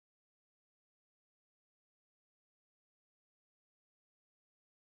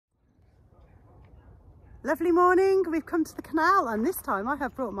Lovely morning, we've come to the canal and this time I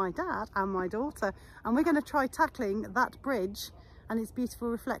have brought my dad and my daughter and we're going to try tackling that bridge and its beautiful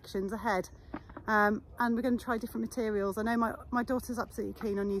reflections ahead. And we're going to try different materials. I know my daughter's absolutely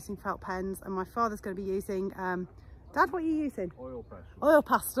keen on using felt pens and my father's going to be using, Dad, what are you using? Oil pastels. Oil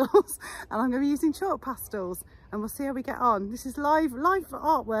pastels. And I'm going to be using chalk pastels and we'll see how we get on. This is live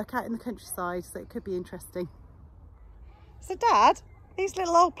artwork out in the countryside, so it could be interesting. So Dad, these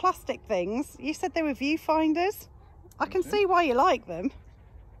little old plastic things, you said they were viewfinders. I can see why you like them.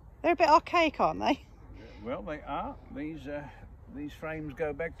 They're a bit archaic, aren't they? Well, they are. These frames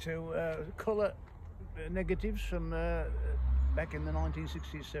go back to colour negatives from back in the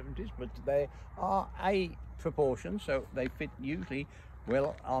 1960s, 70s, but they are a proportion, so they fit usually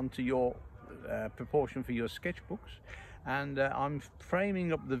well onto your proportion for your sketchbooks. And I'm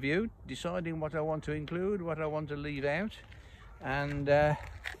framing up the view, deciding what I want to include, what I want to leave out, and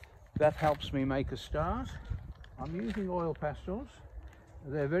that helps me make a start. I'm using oil pastels.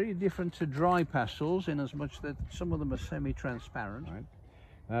 They're very different to dry pastels in as much that some of them are semi-transparent.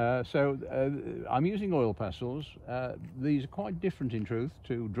 Right. I'm using oil pastels. These are quite different in truth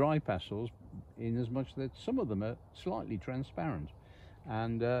to dry pastels in as much that some of them are slightly transparent.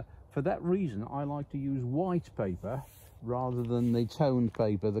 And for that reason I like to use white paper rather than the toned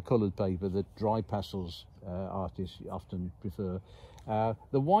paper, the coloured paper that dry pastels artists often prefer.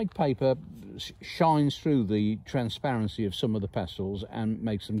 The white paper shines through the transparency of some of the pastels and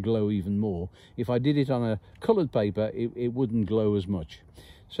makes them glow even more. If I did it on a coloured paper, it wouldn't glow as much.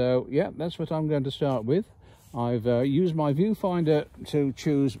 So yeah, that's what I'm going to start with. I've used my viewfinder to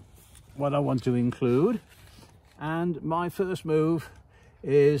choose what I want to include, and my first move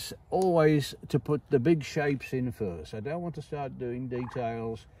is always to put the big shapes in first. I don't want to start doing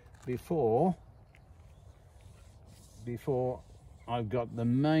details before I've got the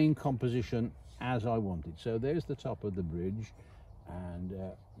main composition as I want it. So there's the top of the bridge, and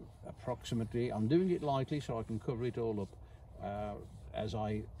approximately, I'm doing it lightly so I can cover it all up as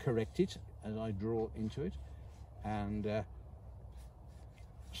I correct it, as I draw into it, and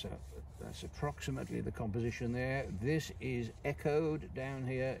so that's approximately the composition there. This is echoed down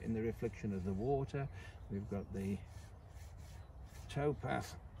here in the reflection of the water. We've got the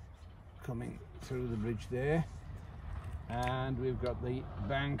towpath coming through the bridge there, and we've got the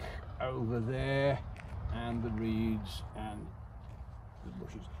bank over there and the reeds and the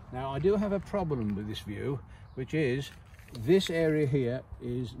bushes. Now I do have a problem with this view, which is this area here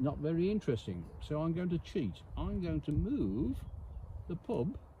is not very interesting, so I'm going to cheat. I'm going to move the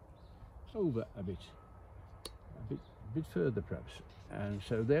pub over a bit further perhaps, and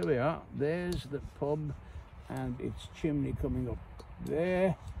so there we are. There's the pub and its chimney coming up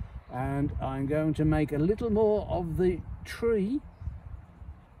there, and I'm going to make a little more of the tree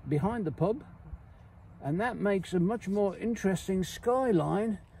behind the pub, and that makes a much more interesting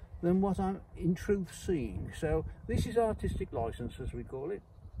skyline than what I'm in truth seeing. So this is artistic license, as we call it.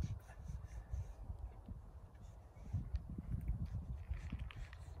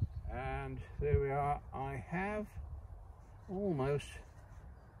 And there we are. I have almost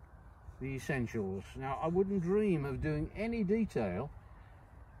the essentials. Now I wouldn't dream of doing any detail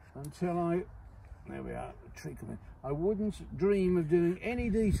until there we are, the tree coming. I wouldn't dream of doing any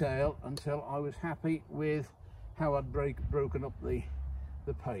detail until I was happy with how I'd broken up the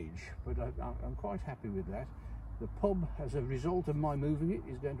page, but I'm quite happy with that. The pub, as a result of my moving it,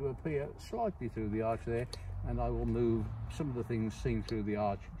 is going to appear slightly through the arch there, and I will move some of the things seen through the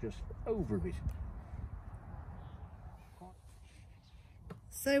arch just over a bit.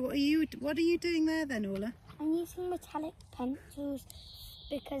 So what are you doing there then, Orla? I'm using metallic pencils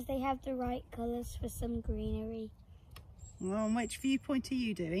because they have the right colours for some greenery. Well, and which viewpoint are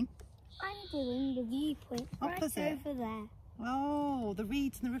you doing? I'm doing the viewpoint Opposite. right over there. Oh, the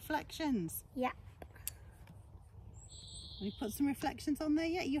reeds and the reflections. Yep. Have you put some reflections on there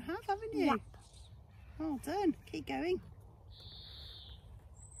yet? You have, haven't you? Yep. Well done. Keep going.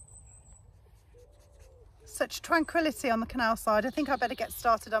 Such tranquility on the canal side. I think I better get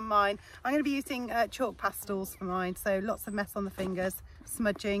started on mine. I'm going to be using chalk pastels for mine, so lots of mess on the fingers,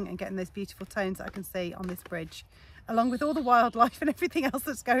 smudging and getting those beautiful tones that I can see on this bridge, along with all the wildlife and everything else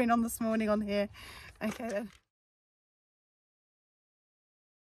that's going on this morning on here. Okay then.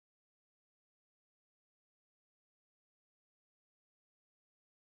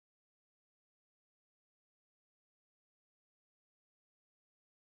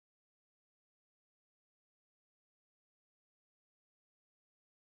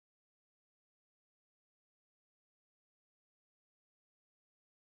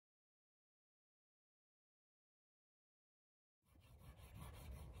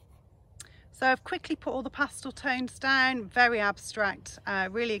 So I've quickly put all the pastel tones down, very abstract,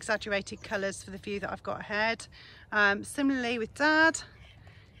 really exaggerated colours for the view that I've got ahead. Similarly with Dad,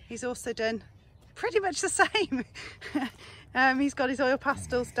 he's also done pretty much the same. He's got his oil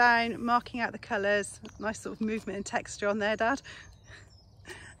pastels down, marking out the colours. Nice sort of movement and texture on there, Dad.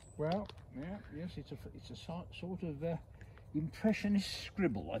 Well, yeah, yes, it's a sort of impressionist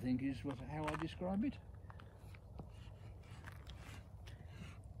scribble, I think is how I describe it.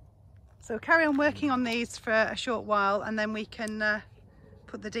 So we'll carry on working on these for a short while, and then we can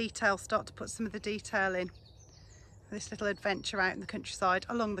put the detail, start to put some of the detail in. This little adventure out in the countryside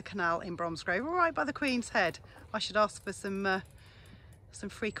along the canal in Bromsgrove, right by the Queen's Head. I should ask for some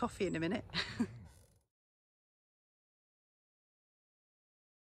free coffee in a minute.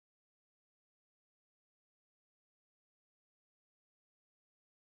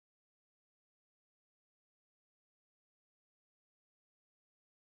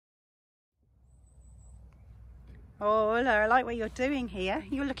 Oh, Ola, I like what you're doing here.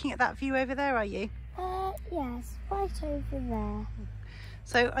 You're looking at that view over there, are you? Yes, right over there.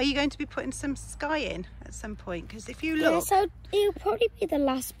 So are you going to be putting some sky in at some point? Because if you look... Yeah, so it'll probably be the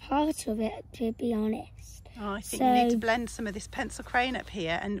last part of it, to be honest. Oh, I think you need to blend some of this pencil crayon up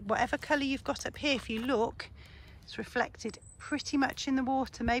here, and whatever colour you've got up here, if you look, it's reflected pretty much in the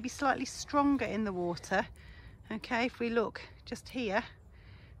water, maybe slightly stronger in the water. Okay, if we look just here,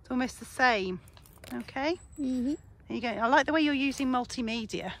 it's almost the same. Okay? Mm-hmm. There you go. I like the way you're using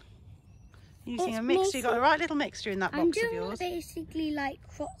multimedia. Using a mixture, you've got a right little mixture in that box of yours. I'm doing basically like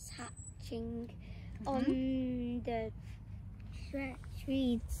cross-hatching on the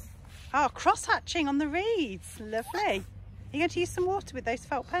reeds. Oh, cross-hatching on the reeds. Lovely. Are you going to use some water with those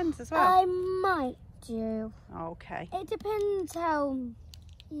felt pens as well? I might do. Okay. It depends how,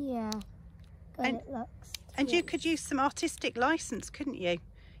 yeah, good it looks. And you could use some artistic license, couldn't you?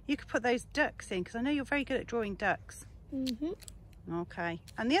 You could put those ducks in, because I know you're very good at drawing ducks. Mm-hmm. Okay.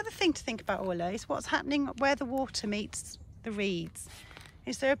 And the other thing to think about, Ola, is what's happening where the water meets the reeds.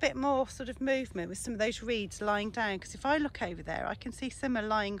 Is there a bit more sort of movement with some of those reeds lying down? Because if I look over there, I can see some are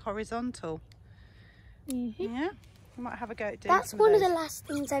lying horizontal. Mm-hmm. Yeah? I might have a go at doing That's some one of of those. the last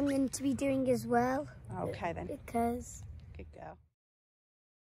things I'm going to be doing as well. Okay then. Because... Good girl.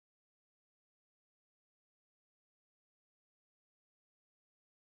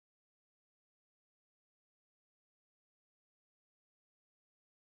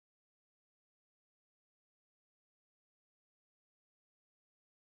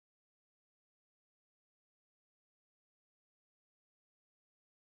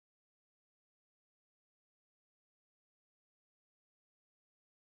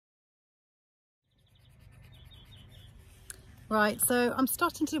 Right, so I'm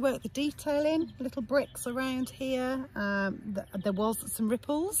starting to work the detail in, little bricks around here. There was some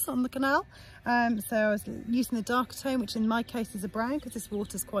ripples on the canal, so I was using the darker tone, which in my case is a brown because this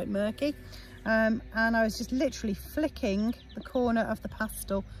water's quite murky, and I was just literally flicking the corner of the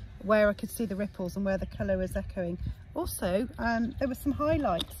pastel where I could see the ripples and where the colour was echoing. Also, there were some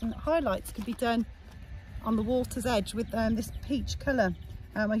highlights, and highlights could be done on the water's edge with this peach colour.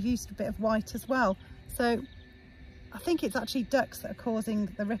 I used a bit of white as well, so I think it's actually ducks that are causing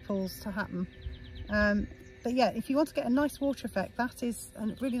the ripples to happen. But yeah, if you want to get a nice water effect, that is a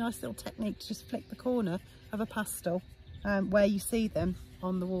really nice little technique to just flick the corner of a pastel where you see them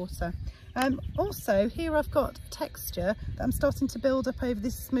on the water. Also, here I've got texture that I'm starting to build up over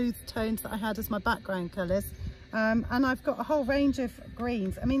these smooth tones that I had as my background colours. And I've got a whole range of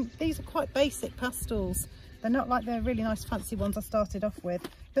greens. I mean, these are quite basic pastels. They're not like the really nice fancy ones I started off with,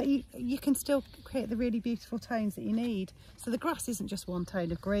 but you can still create the really beautiful tones that you need. So the grass isn't just one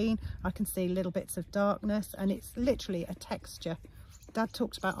tone of green. I can see little bits of darkness, and it's literally a texture. Dad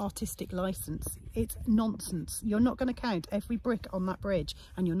talked about artistic license. It's nonsense. You're not going to count every brick on that bridge,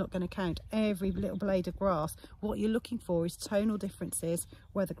 and you're not going to count every little blade of grass. What you're looking for is tonal differences,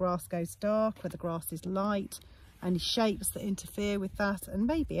 where the grass goes dark, where the grass is light, any shapes that interfere with that, and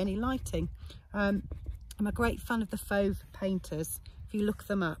maybe any lighting. I'm a great fan of the Fauve painters. If you look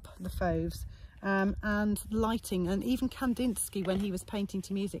them up, the Fauves, and lighting, and even Kandinsky, when he was painting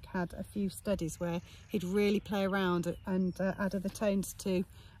to music, had a few studies where he'd really play around and add other tones to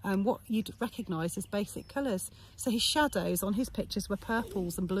what you'd recognise as basic colours. So his shadows on his pictures were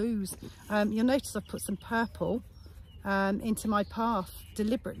purples and blues. You'll notice I've put some purple into my path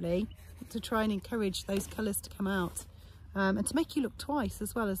deliberately to try and encourage those colours to come out and to make you look twice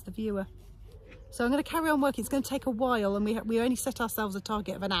as well as the viewer. So I'm going to carry on working. It's going to take a while, and we only set ourselves a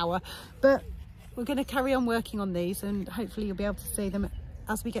target of an hour, but we're going to carry on working on these, and hopefully you'll be able to see them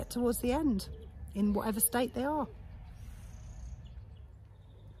as we get towards the end in whatever state they are.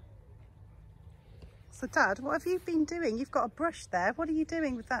 So Dad, what have you been doing? You've got a brush there. What are you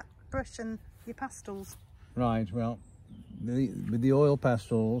doing with that brush and your pastels? Right, well, with the oil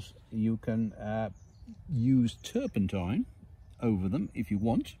pastels, you can use turpentine over them if you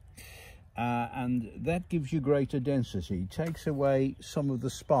want. And that gives you greater density, takes away some of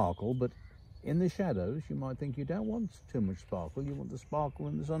the sparkle, but in the shadows you might think you don't want too much sparkle, you want the sparkle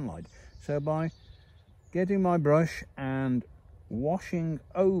in the sunlight. So by getting my brush and washing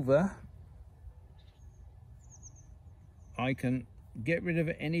over, I can get rid of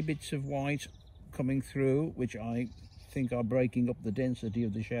any bits of white coming through which I think are breaking up the density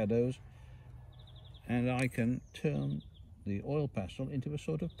of the shadows, and I can turn the oil pastel into a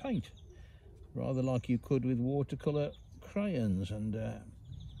sort of paint, rather like you could with watercolour crayons, and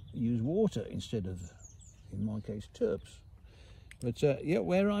use water instead of, in my case, turps. But yeah,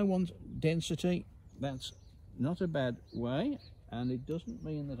 where I want density, that's not a bad way, and it doesn't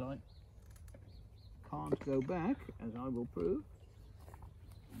mean that I can't go back, as I will prove.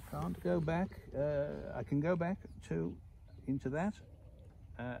 I can't go back. I can go back into that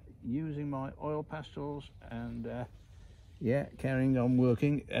using my oil pastels, and yeah, carrying on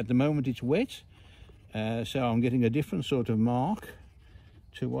working. At the moment it's wet, so I'm getting a different sort of mark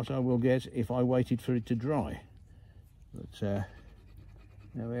to what I will get if I waited for it to dry. But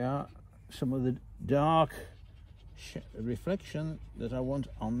there we are, some of the dark reflection that I want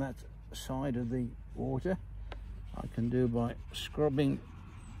on that side of the water I can do by scrubbing.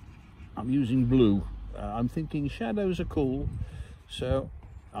 I'm using blue. I'm thinking shadows are cool, so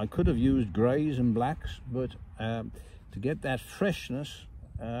I could have used greys and blacks, but to get that freshness,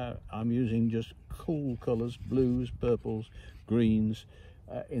 I'm using just cool colours, blues, purples, greens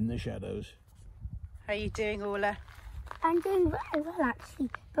in the shadows. How are you doing, Orla? I'm doing very well actually,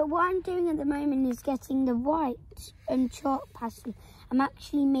 but what I'm doing at the moment is getting the white and chalk pastel. I'm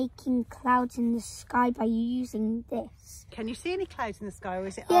actually making clouds in the sky by using this. Can you see any clouds in the sky, or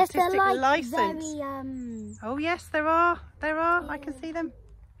is it Yes, artistic they're like license? very, Oh yes, there are. Yeah. I can see them.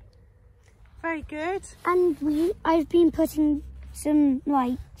 Very good. And I've been putting some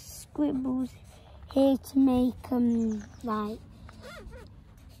like scribbles here to make like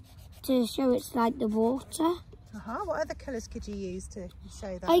to show it's like the water. What other colours could you use to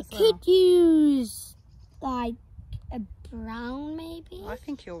show that? I as well? could use like a brown maybe. I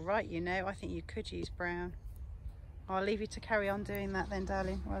think you're right, you know. I think you could use brown. I'll leave you to carry on doing that then,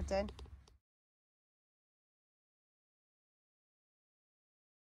 darling. Well done.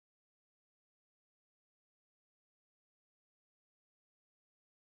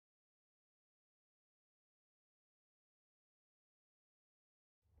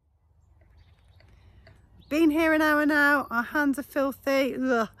 Been here an hour now. Our hands are filthy.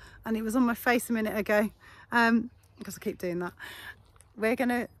 Ugh. And it was on my face a minute ago, because I keep doing that. We're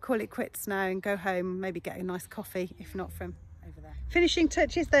gonna call it quits now and go home, maybe get a nice coffee, if not from over there. Finishing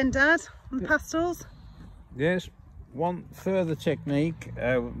touches then, Dad, on the pastels. Yes, one further technique.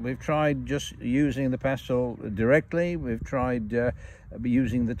 We've tried just using the pastel directly. We've tried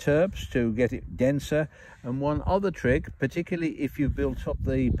using the terps to get it denser. And one other trick, particularly if you've built up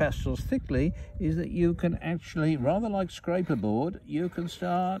the pastels thickly, is that you can actually, rather like scraper board, you can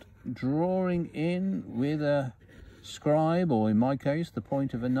start drawing in with a scribe, or in my case the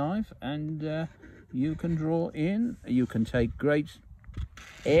point of a knife, and you can draw in. You can take great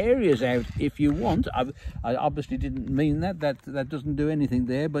areas out if you want. I obviously didn't mean that doesn't do anything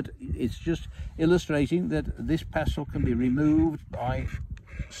there, but it's just illustrating that this pastel can be removed by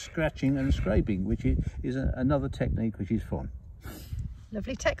scratching and scraping, which is another technique which is fun.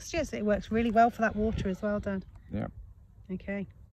 Lovely textures. It works really well for that water as well, Dad. Yeah. Okay.